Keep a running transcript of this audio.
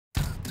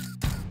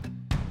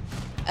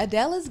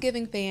Adele is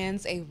giving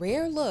fans a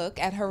rare look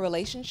at her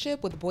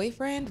relationship with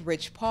boyfriend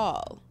Rich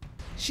Paul.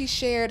 She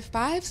shared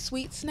 5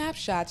 sweet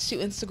snapshots to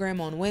Instagram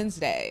on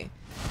Wednesday.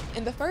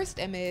 In the first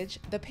image,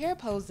 the pair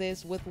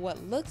poses with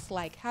what looks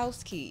like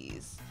house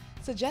keys,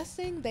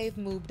 suggesting they've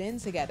moved in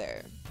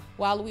together.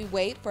 While we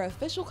wait for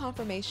official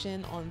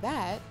confirmation on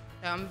that,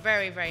 I'm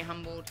very, very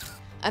humbled.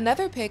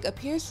 Another pic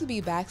appears to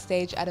be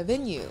backstage at a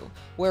venue,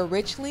 where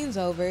Rich leans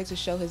over to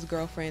show his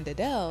girlfriend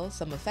Adele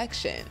some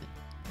affection.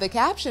 The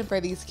caption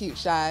for these cute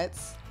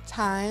shots,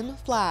 "Time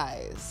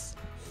flies."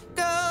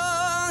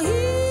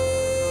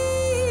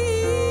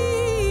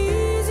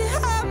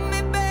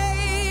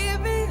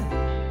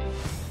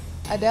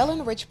 Adele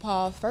and Rich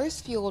Paul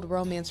first fueled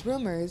romance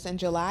rumors in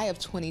July of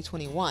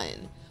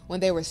 2021, when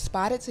they were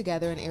spotted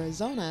together in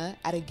Arizona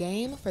at a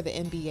game for the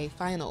NBA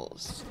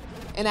Finals.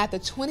 And at the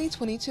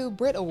 2022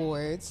 Brit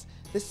Awards,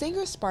 the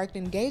singer sparked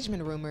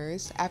engagement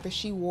rumors after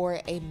she wore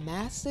a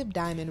massive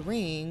diamond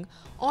ring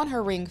on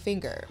her ring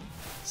finger.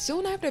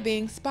 Soon after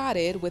being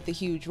spotted with the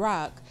huge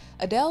rock,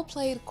 Adele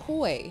played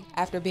coy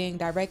after being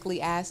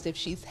directly asked if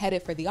she's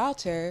headed for the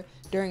altar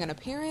during an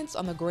appearance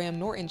on the Graham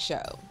Norton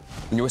show.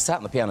 When you were sat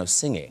on the piano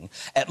singing,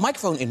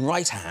 microphone in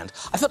right hand,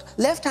 I felt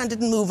left hand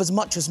didn't move as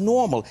much as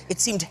normal.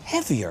 It seemed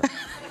heavier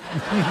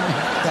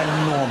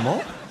than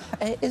normal.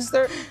 Is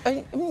there...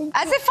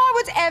 As if I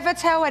would ever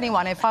tell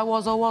anyone if I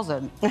was or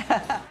wasn't.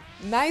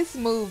 Nice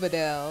move,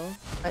 Adele.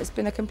 It's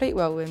been a complete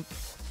whirlwind.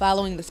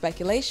 Following the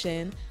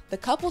speculation, the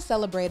couple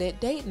celebrated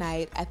date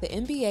night at the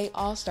NBA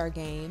All-Star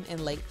Game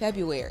in late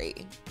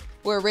February,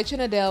 where Rich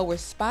and Adele were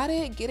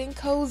spotted getting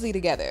cozy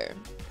together.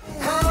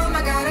 Oh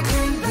my God, I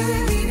can't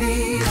believe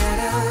it.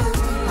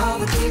 All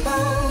the people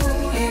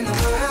in the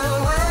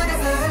world, what is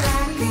the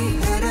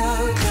likelihood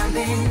of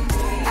jumping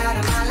out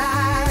of my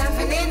life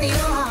and into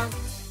your arms?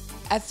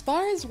 As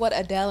far as what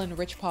Adele and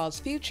Rich Paul's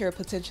future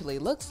potentially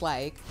looks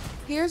like,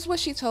 here's what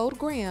she told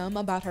Graham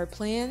about her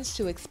plans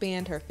to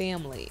expand her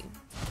family.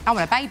 I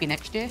want a baby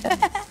next year. I'm not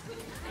pregnant.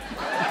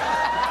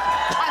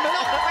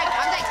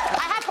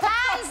 I have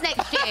plans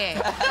next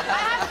year. I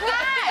have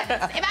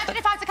plans. Imagine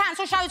if I had to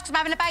cancel shows because I'm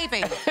having a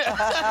baby.